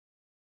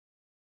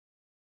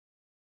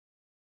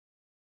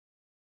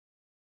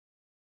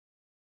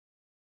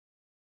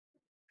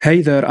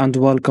Hey there, and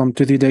welcome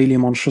to the Daily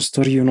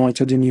Manchester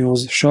United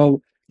News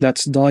Show.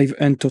 Let's dive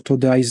into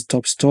today's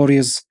top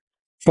stories.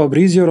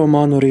 Fabrizio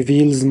Romano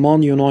reveals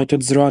Man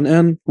United's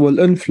run-in will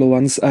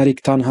influence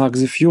Erik ten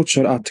Hag's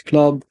future at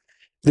club.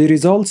 The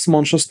results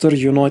Manchester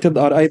United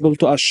are able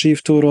to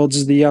achieve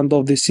towards the end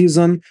of the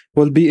season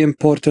will be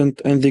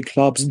important in the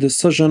club's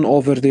decision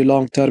over the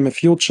long-term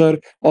future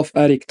of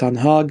Erik ten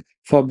Hag,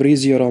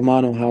 Fabrizio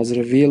Romano has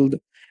revealed.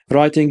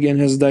 Writing in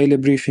his daily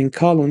briefing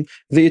column,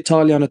 the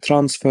Italian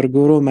transfer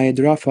guru made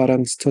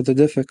reference to the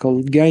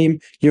difficult game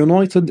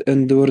United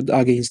endured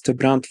against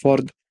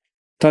Brentford.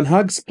 Ten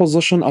Hag's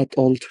position at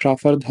Old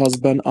Trafford has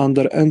been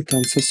under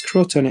intense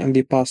scrutiny in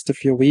the past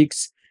few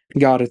weeks.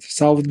 Gareth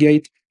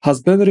Southgate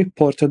has been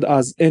reported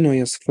as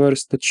Ineos'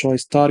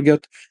 first-choice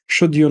target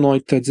should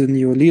United's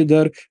new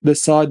leader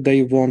decide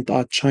they want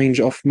a change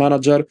of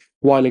manager,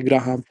 while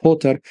Graham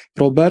Potter,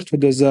 Roberto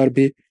De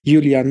Zerbi,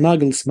 Julian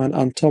Nagelsmann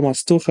and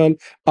Thomas Tuchel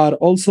are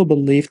also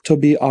believed to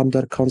be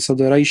under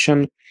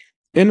consideration.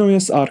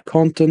 Ineos are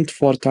content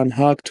for Ten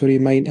Hag to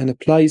remain in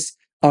place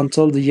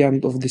until the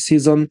end of the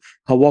season.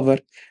 However,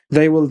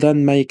 they will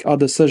then make a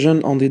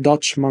decision on the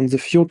Dutchman's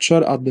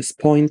future at this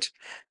point.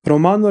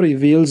 Romano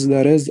reveals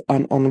there is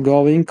an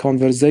ongoing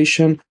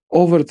conversation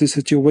over the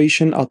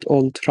situation at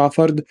Old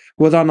Trafford,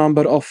 with a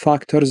number of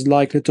factors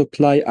likely to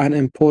play an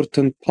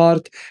important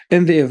part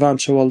in the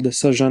eventual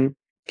decision.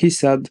 He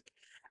said,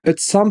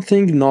 "It's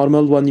something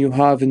normal when you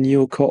have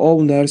new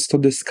co-owners to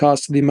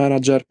discuss the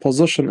manager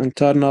position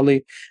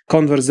internally.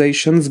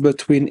 Conversations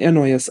between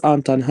Ineos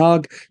and Ten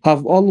Hag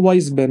have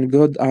always been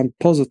good and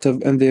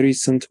positive in the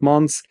recent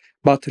months,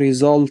 but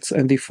results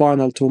in the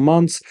final 2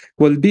 months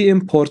will be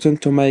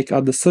important to make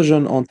a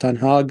decision on Ten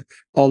Hag.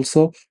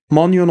 Also,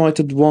 Man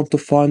United want to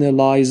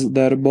finalize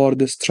their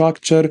board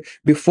structure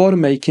before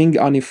making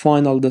any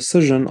final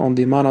decision on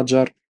the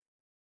manager."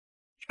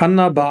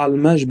 Hannibal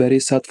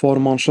Mejbri set for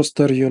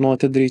Manchester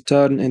United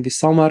return in the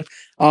summer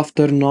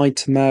after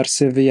nightmare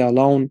Sevilla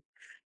loan.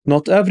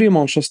 Not every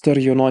Manchester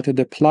United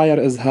player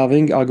is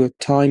having a good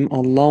time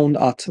on loan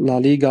at La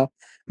Liga.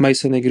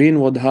 Mason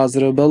Greenwood has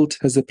rebuilt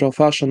his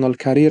professional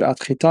career at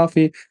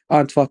Getafe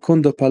and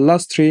Facundo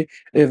Pellistri,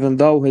 even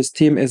though his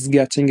team is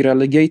getting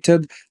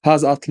relegated,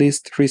 has at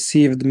least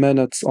received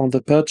minutes on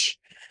the pitch.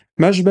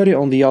 Mejbri,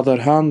 on the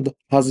other hand,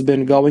 has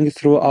been going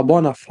through a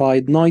bona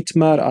fide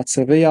nightmare at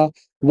Sevilla,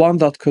 one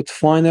that could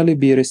finally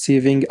be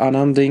receiving an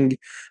ending.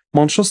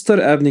 Manchester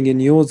Evening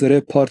News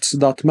reports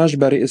that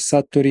Mejbri is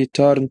set to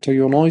return to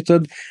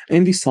United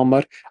in the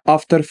summer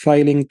after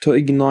failing to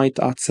ignite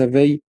at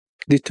Sevilla.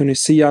 The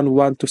Tunisian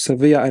went to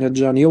Sevilla in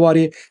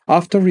January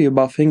after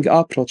rebuffing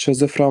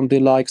approaches from the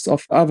likes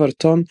of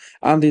Everton,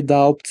 and the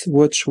doubts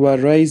which were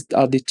raised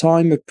at the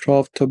time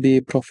proved to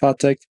be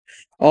prophetic.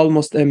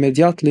 Almost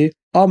immediately,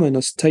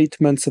 ominous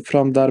statements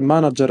from their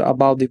manager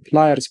about the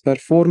players'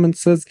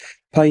 performances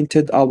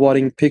painted a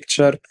worrying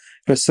picture.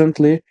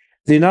 Recently,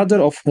 the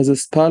nadir of his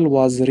spell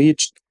was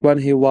reached when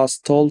he was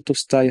told to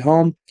stay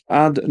home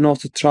and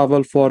not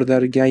travel for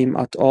their game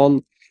at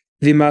all.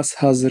 The mess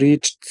has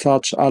reached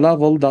such a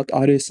level that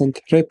a recent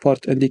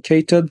report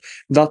indicated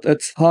that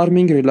it's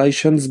harming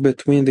relations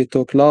between the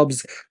two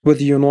clubs,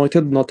 with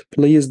United not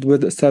pleased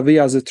with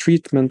Sevilla's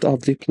treatment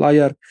of the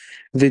player.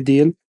 The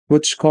deal,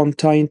 which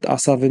contained a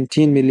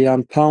 £17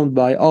 million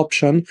buy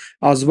option,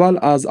 as well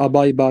as a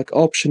buyback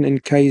option in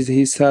case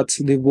he sets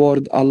the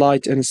world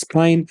alight in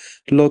Spain,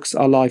 looks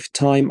a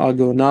lifetime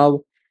ago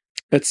now.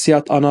 It's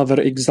yet another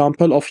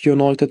example of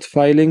United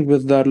failing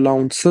with their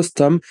loan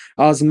system,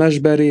 as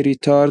Mejbri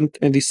returned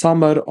in the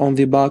summer on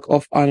the back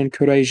of an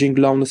encouraging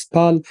loan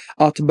spell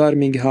at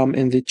Birmingham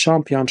in the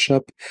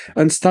Championship.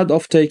 Instead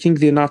of taking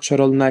the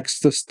natural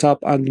next step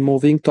and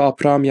moving to a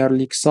Premier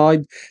League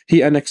side,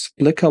 he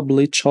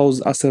inexplicably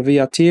chose a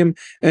Sevilla team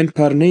in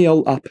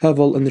perennial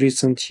upheaval in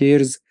recent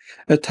years.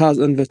 It has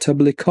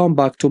inevitably come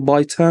back to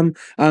bite him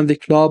and the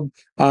club,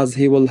 as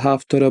he will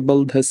have to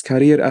rebuild his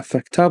career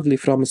effectively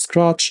from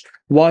scratch,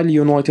 while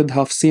United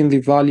have seen the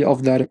value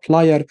of their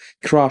player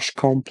crash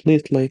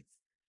completely.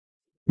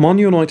 Man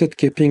United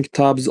keeping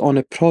tabs on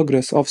the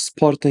progress of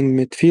Sporting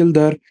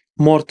midfielder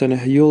Morten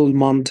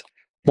Hjulmand.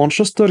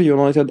 Manchester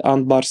United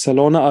and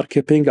Barcelona are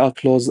keeping a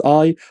close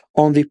eye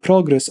on the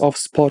progress of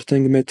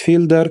Sporting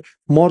midfielder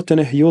Morten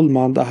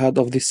Hjulmand ahead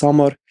of the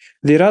summer.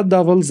 The Red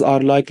Devils are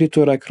likely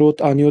to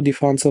recruit a new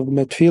defensive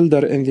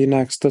midfielder in the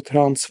next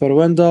transfer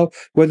window,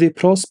 with the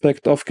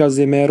prospect of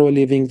Casemiro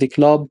leaving the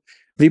club.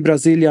 The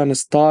Brazilian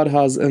star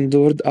has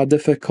endured a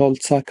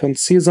difficult second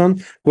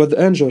season with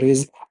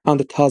injuries,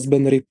 and it has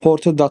been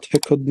reported that he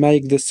could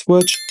make the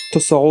switch to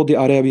Saudi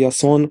Arabia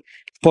soon.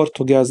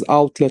 Portuguese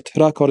outlet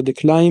Record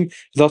claim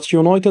that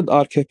United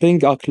are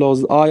keeping a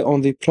close eye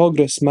on the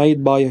progress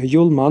made by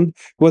Hjulmand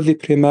with the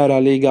Primera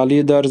Liga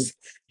leaders.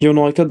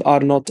 United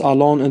are not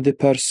alone in the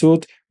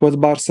pursuit,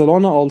 with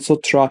Barcelona also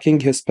tracking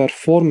his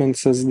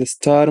performances this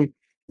term.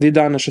 The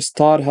Danish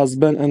star has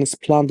been in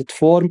splendid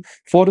form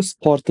for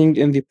Sporting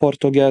in the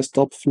Portuguese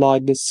top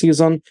flight this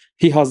season.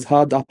 He has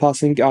had a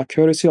passing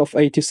accuracy of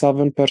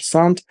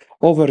 87%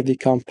 over the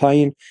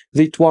campaign.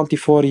 The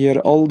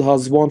 24-year-old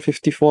has won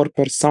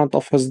 54%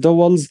 of his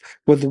duels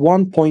with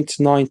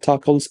 1.9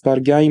 tackles per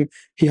game.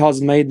 He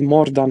has made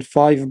more than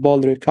 5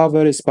 ball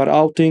recoveries per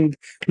outing,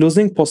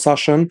 losing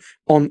possession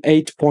on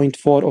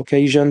 8.4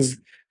 occasions.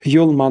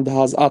 Hjulmand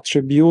has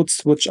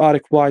attributes which are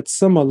quite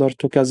similar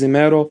to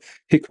Casemiro.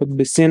 He could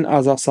be seen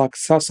as a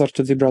successor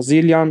to the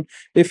Brazilian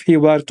if he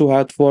were to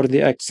head for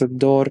the exit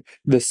door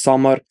this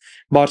summer.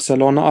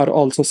 Barcelona are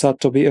also said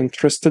to be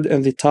interested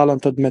in the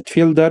talented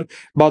midfielder,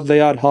 but they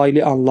are highly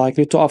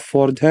unlikely to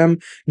afford him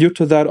due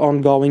to their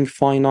ongoing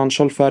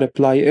financial fair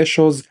play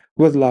issues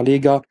with La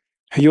Liga.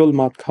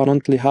 Hjulmand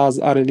currently has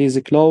a release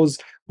clause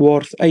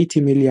worth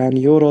 80 million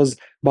euros,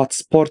 but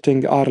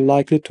Sporting are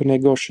likely to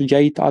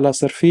negotiate a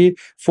lesser fee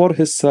for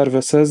his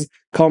services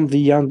come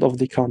the end of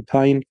the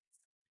campaign.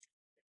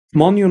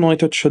 Man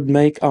United should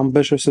make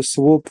ambitious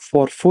swoop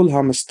for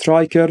Fulham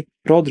striker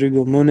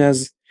Rodrigo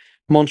Muniz.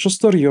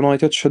 Manchester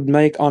United should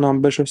make an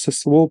ambitious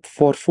swoop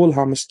for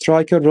Fulham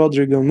striker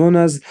Rodrigo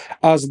Muniz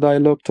as they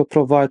look to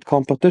provide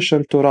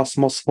competition to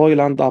Rasmus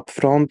Højlund up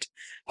front.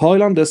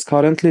 Højlund is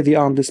currently the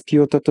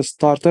undisputed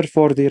starter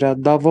for the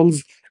Red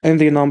Devils in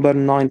the number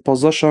 9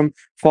 position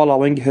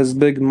following his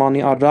big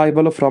money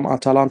arrival from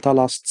Atalanta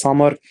last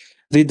summer.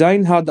 The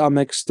Dane had a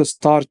mixed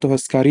start to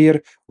his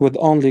career with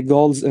only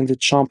goals in the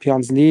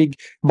Champions League,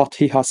 but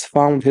he has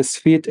found his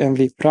feet in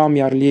the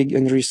Premier League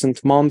in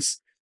recent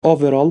months.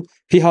 Overall,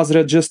 he has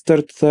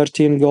registered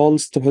 13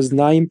 goals to his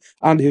name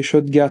and he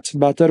should get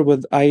better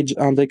with age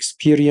and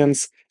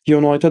experience.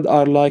 United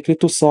are likely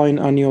to sign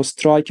a new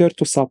striker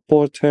to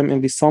support him in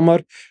the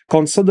summer,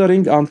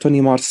 considering Anthony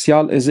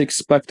Martial is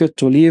expected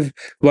to leave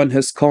when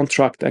his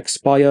contract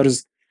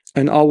expires.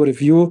 In our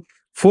view,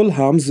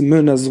 Fulham's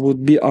Muniz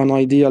would be an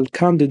ideal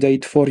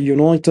candidate for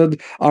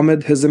United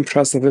amid his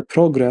impressive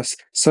progress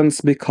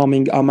since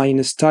becoming a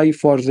mainstay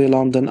for the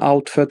London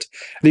outfit.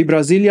 The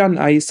Brazilian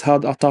ace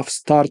had a tough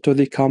start to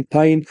the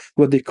campaign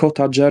with the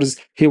Cottagers.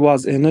 He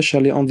was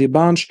initially on the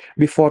bench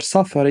before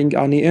suffering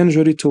a knee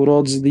injury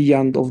towards the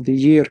end of the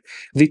year.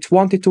 The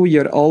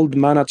 22-year-old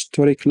managed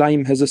to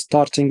reclaim his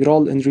starting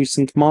role in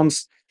recent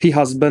months. He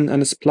has been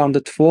in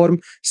splendid form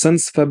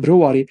since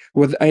February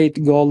with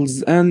 8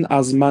 goals in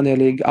as many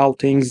league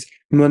outings.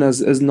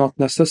 Muniz is not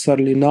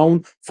necessarily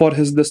known for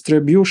his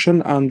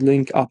distribution and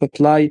link-up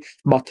play,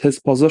 but his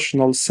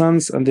positional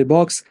sense in the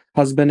box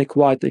has been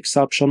quite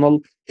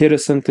exceptional. He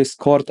recently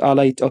scored a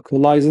late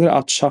equalizer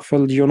at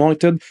Sheffield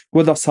United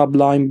with a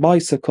sublime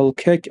bicycle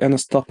kick in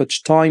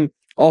stoppage time.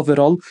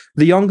 Overall,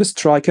 the young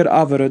striker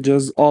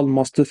averages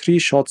almost 3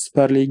 shots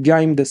per league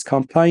game this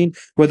campaign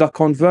with a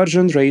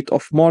conversion rate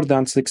of more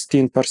than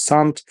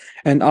 16%.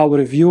 In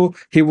our view,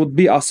 he would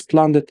be a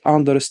splendid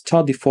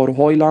understudy for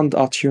Højlund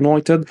at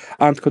United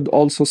and could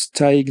also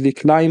stake the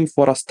claim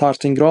for a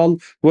starting role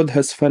with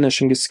his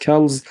finishing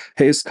skills.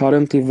 He is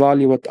currently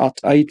valued at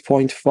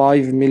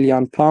 £8.5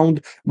 million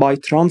by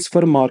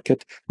transfer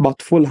market,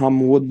 but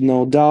Fulham would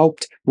no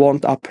doubt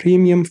want a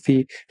premium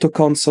fee to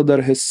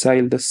consider his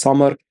sale this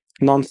summer.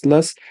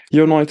 Nonetheless,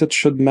 United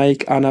should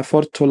make an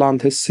effort to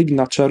land his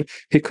signature.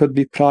 He could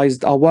be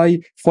priced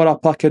away for a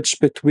package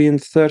between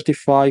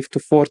 35 to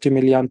 40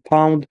 million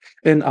pound,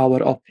 in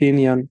our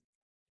opinion.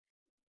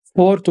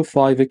 4 to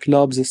 5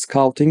 clubs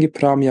scouting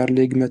Premier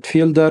League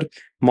midfielder.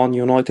 Man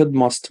United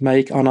must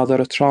make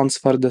another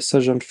transfer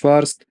decision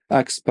first,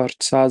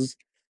 expert says.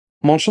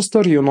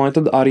 Manchester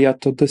United are yet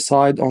to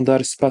decide on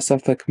their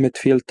specific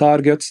midfield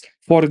targets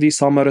for the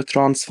summer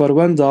transfer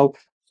window,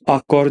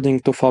 according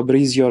to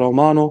Fabrizio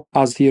Romano,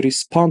 as he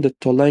responded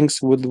to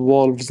links with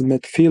Wolves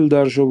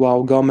midfielder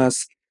João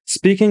Gomes.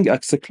 Speaking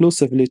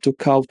exclusively to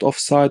Count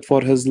Offside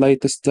for his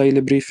latest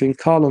daily briefing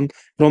column,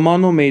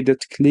 Romano made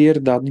it clear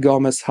that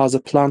Gomes has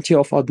plenty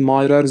of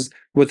admirers,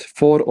 with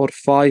 4 or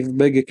 5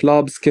 big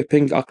clubs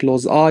keeping a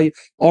close eye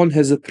on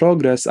his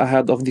progress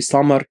ahead of the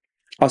summer.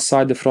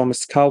 Aside from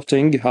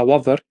scouting,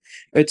 however,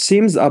 it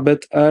seems a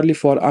bit early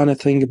for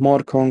anything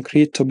more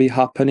concrete to be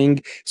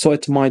happening, so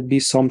it might be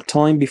some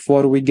time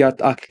before we get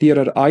a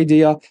clearer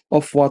idea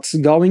of what's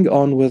going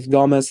on with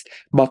Gomes,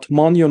 but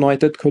Man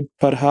United could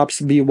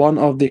perhaps be one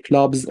of the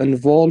clubs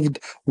involved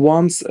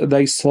once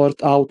they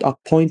sort out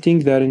appointing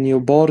their new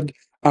board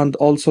and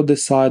also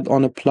decide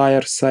on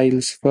player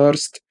sales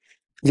first.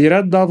 The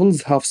Red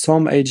Devils have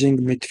some aging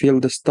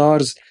midfield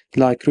stars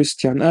like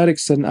Christian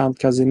Eriksen and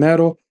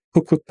Casemiro,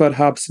 who could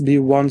perhaps be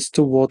ones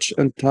to watch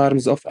in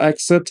terms of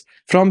exit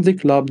from the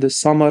club this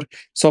summer,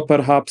 so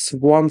perhaps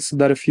once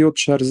their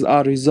futures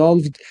are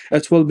resolved,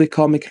 it will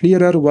become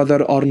clearer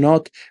whether or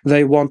not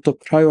they want to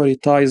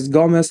prioritize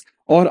Gomes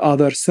or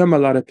other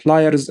similar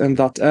players in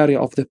that area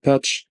of the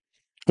pitch.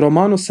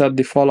 Romano said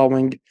the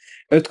following: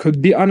 "It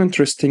could be an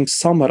interesting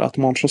summer at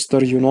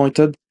Manchester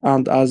United,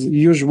 and as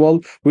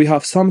usual, we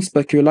have some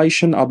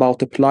speculation about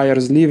the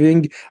players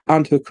leaving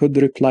and who could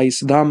replace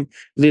them.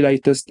 The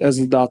latest is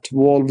that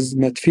Wolves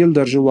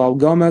midfielder João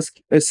Gomes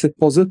is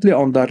supposedly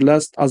on their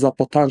list as a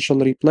potential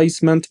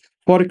replacement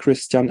for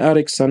Christian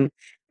Eriksen.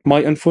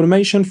 My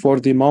information for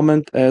the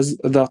moment is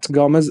that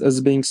Gomez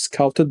is being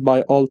scouted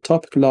by all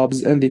top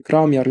clubs in the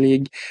Premier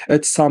League.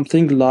 It's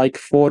something like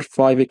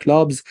 4-5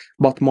 clubs,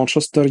 but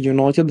Manchester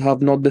United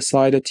have not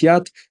decided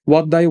yet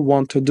what they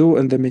want to do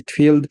in the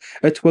midfield.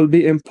 It will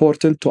be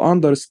important to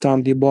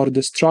understand the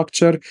board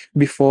structure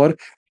before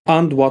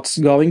and what's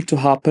going to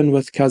happen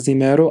with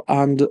Casemiro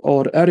and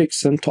or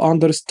Eriksen to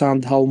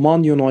understand how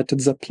Man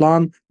United's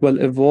plan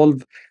will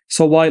evolve.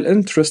 So while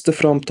interest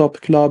from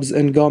top clubs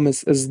in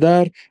Gomez is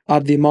there,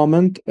 at the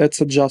moment it's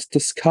just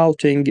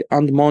scouting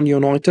and Man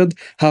United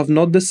have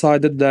not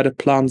decided their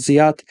plans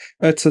yet.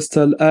 It's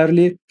still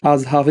early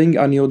as having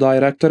a new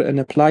director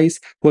in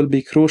place will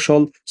be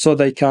crucial so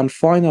they can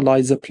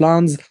finalize the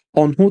plans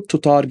on who to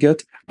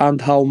target and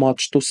how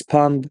much to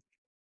spend.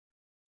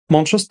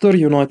 Manchester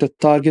United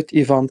target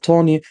Ivan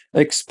Toney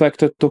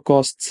expected to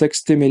cost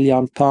 £60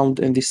 million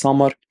in the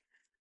summer.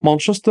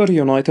 Manchester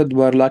United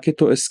were lucky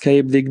to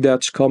escape the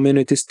Dutch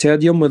Community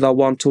Stadium with a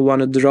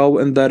 1-1 draw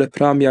in their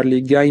Premier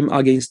League game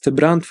against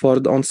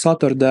Brentford on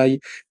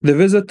Saturday. The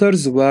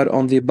visitors were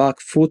on the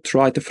back foot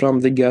right from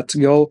the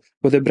get-go,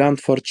 with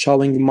Brentford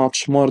showing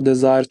much more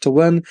desire to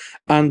win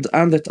and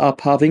ended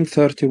up having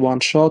 31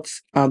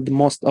 shots, and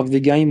most of the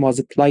game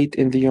was played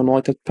in the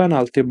United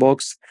penalty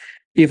box.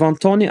 Ivan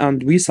Toney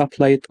and Wisa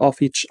played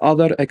off each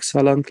other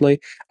excellently,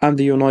 and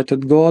the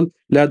United goal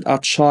led a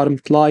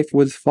charmed life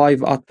with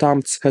 5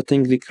 attempts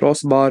hitting the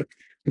crossbar.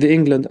 The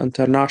England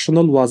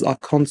international was a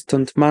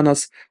constant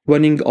menace,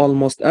 winning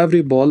almost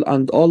every ball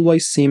and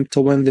always seemed to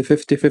win the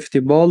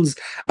 50-50 balls,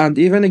 and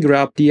even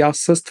grabbed the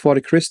assist for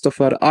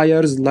Christopher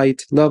Ayer's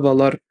late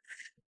leveller.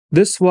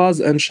 This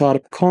was in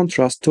sharp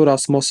contrast to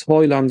Rasmus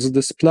Højlund's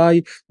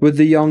display, with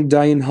the young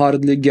Dane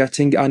hardly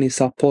getting any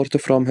support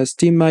from his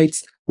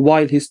teammates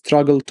while he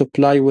struggled to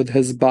play with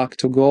his back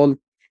to goal.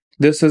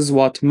 This is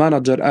what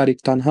manager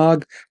Erik Ten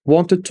Hag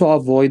wanted to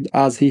avoid,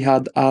 as he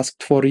had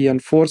asked for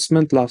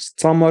reinforcement last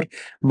summer,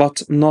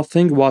 but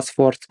nothing was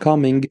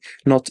forthcoming,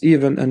 not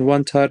even in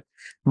winter.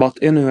 But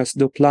Ineos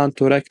do plan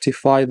to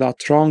rectify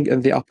that wrong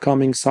in the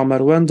upcoming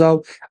summer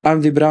window,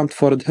 and the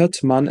Brentford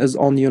hitman is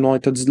on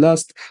United's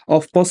list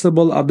of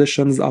possible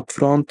additions up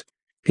front.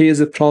 He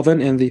is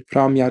proven in the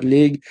Premier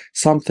League,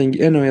 something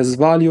Ineos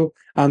value,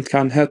 and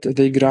can hit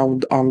the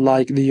ground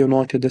unlike the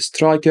United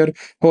striker,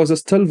 who is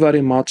still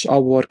very much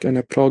a work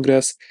in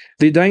progress.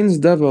 The Dane's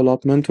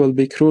development will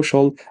be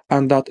crucial,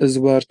 and that is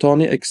where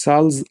Tony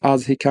excels,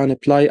 as he can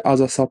play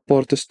as a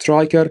support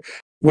striker,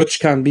 which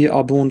can be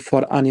a boon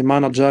for any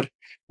manager.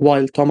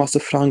 While Thomas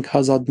Frank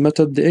has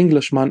admitted the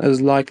Englishman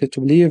is likely to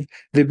leave,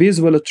 the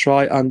Bees will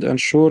try and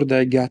ensure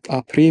they get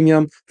a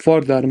premium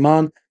for their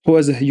man, who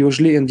is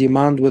hugely in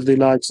demand, with the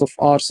likes of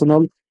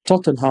Arsenal,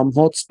 Tottenham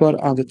Hotspur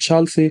and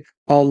Chelsea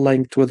all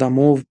linked with a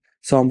move.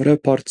 Some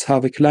reports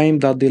have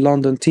claimed that the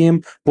London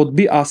team would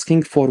be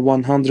asking for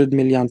 £100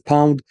 million,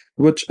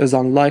 which is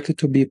unlikely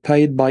to be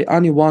paid by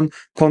anyone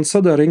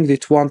considering the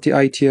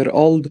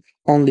 28-year-old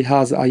only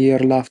has a year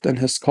left in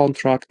his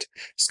contract.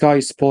 Sky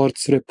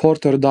Sports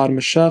reporter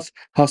Darmstadt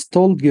has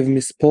told Give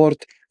Me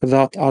Sport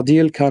that a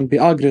deal can be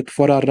agreed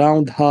for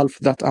around half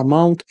that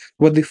amount,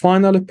 with the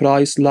final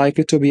price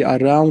likely to be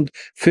around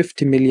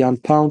 £50 million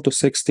to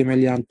 £60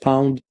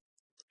 million.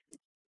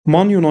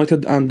 Man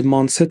United and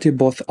Man City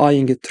both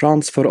eyeing a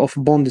transfer of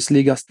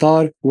Bundesliga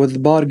star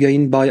with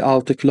bargain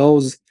buyout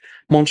clause.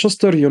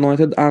 Manchester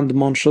United and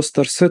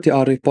Manchester City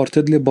are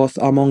reportedly both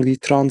among the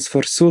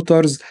transfer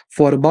suitors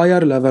for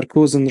Bayer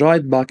Leverkusen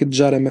right-back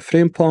Jeremy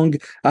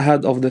Frimpong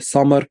ahead of the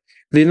summer.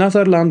 The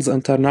Netherlands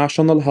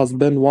international has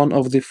been one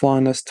of the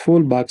finest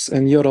fullbacks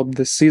in Europe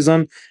this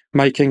season,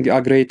 making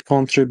a great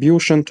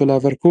contribution to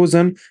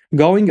Leverkusen,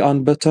 going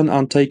unbeaten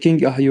and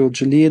taking a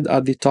huge lead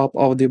at the top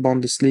of the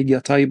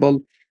Bundesliga table.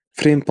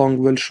 Frimpong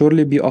will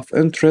surely be of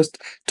interest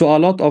to a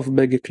lot of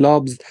big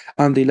clubs,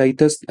 and the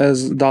latest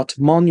is that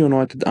Man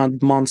United and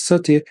Man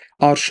City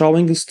are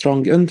showing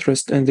strong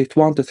interest in the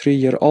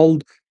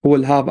 23-year-old, who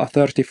will have a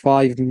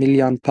 £35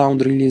 million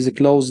release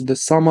clause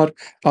this summer,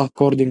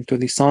 according to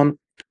The Sun.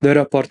 The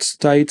report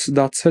states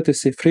that City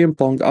see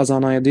Frimpong as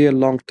an ideal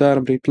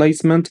long-term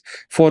replacement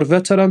for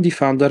veteran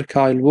defender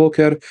Kyle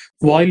Walker,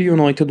 while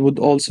United would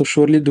also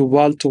surely do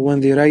well to win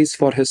the race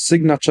for his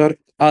signature,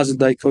 as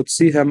they could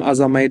see him as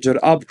a major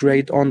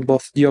upgrade on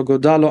both Diogo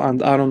Dalot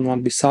and Aaron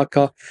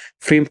Wan-Bissaka.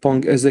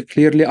 Frimpong is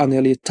clearly an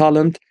elite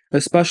talent,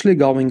 especially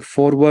going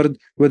forward,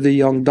 with the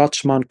young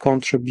Dutchman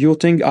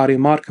contributing a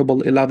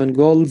remarkable 11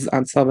 goals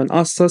and 7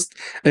 assists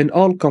in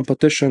all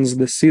competitions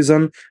this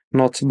season.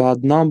 Not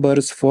bad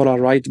numbers for a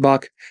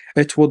right-back.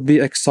 It would be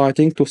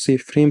exciting to see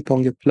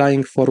Frimpong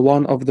playing for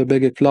one of the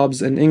big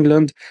clubs in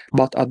England,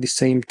 but at the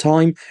same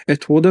time,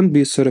 it wouldn't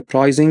be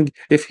surprising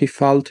if he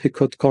felt he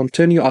could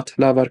continue at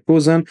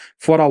Leverkusen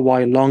for a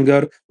while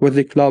longer, with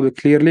the club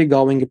clearly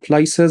going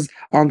places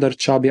under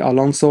Xabi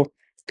Alonso.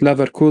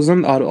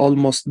 Leverkusen are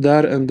almost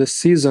there in this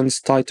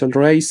season's title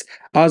race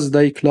as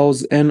they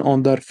close in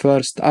on their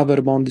first ever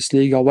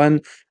Bundesliga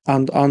win,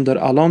 and under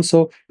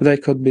Alonso they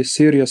could be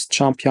serious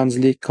Champions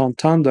League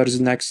contenders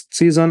next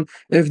season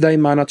if they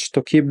manage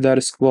to keep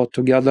their squad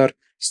together.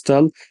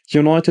 Still,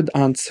 United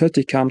and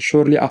City can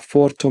surely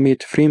afford to meet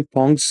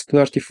Frimpong's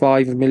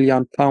 £35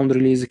 million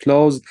release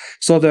clause,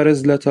 so there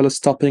is little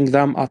stopping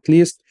them at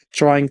least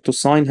trying to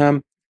sign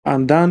him,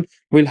 and then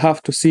we'll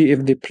have to see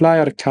if the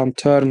player can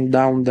turn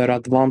down their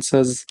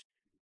advances.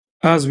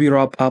 As we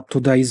wrap up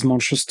today's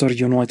Manchester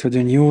United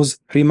news,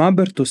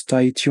 remember to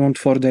stay tuned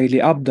for daily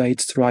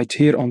updates right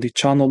here on the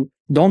channel.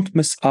 Don't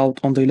miss out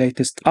on the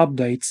latest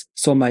updates,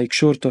 so make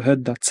sure to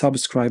hit that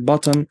subscribe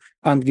button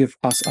and give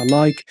us a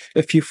like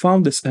if you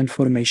found this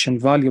information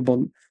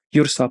valuable.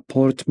 Your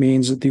support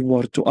means the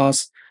world to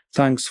us.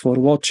 Thanks for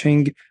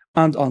watching,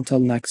 and until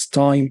next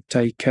time,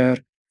 take care.